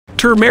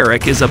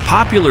Turmeric is a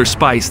popular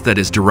spice that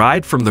is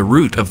derived from the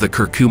root of the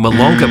Curcuma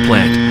longa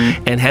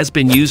plant and has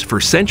been used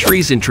for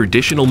centuries in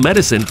traditional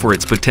medicine for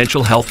its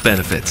potential health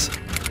benefits.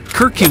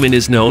 Curcumin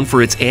is known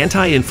for its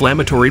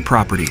anti-inflammatory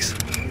properties.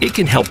 It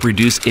can help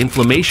reduce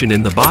inflammation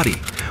in the body,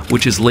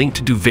 which is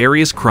linked to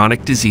various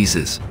chronic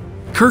diseases.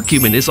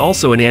 Curcumin is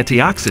also an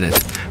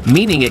antioxidant,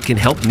 meaning it can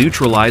help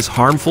neutralize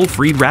harmful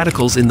free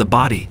radicals in the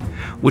body,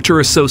 which are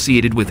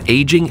associated with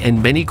aging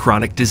and many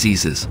chronic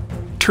diseases.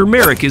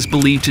 Turmeric is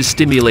believed to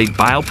stimulate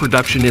bile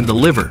production in the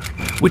liver,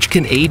 which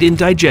can aid in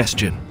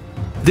digestion.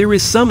 There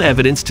is some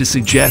evidence to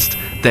suggest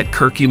that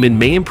curcumin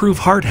may improve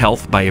heart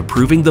health by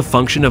improving the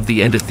function of the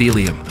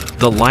endothelium,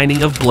 the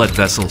lining of blood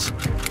vessels,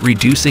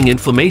 reducing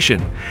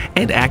inflammation,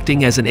 and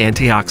acting as an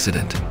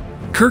antioxidant.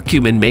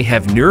 Curcumin may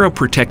have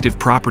neuroprotective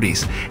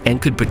properties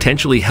and could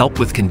potentially help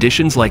with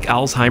conditions like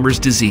Alzheimer's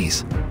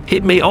disease.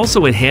 It may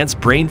also enhance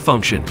brain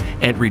function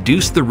and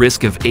reduce the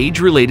risk of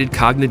age-related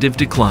cognitive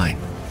decline.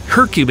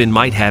 Curcumin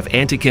might have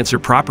anti-cancer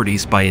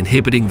properties by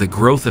inhibiting the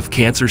growth of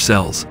cancer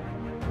cells,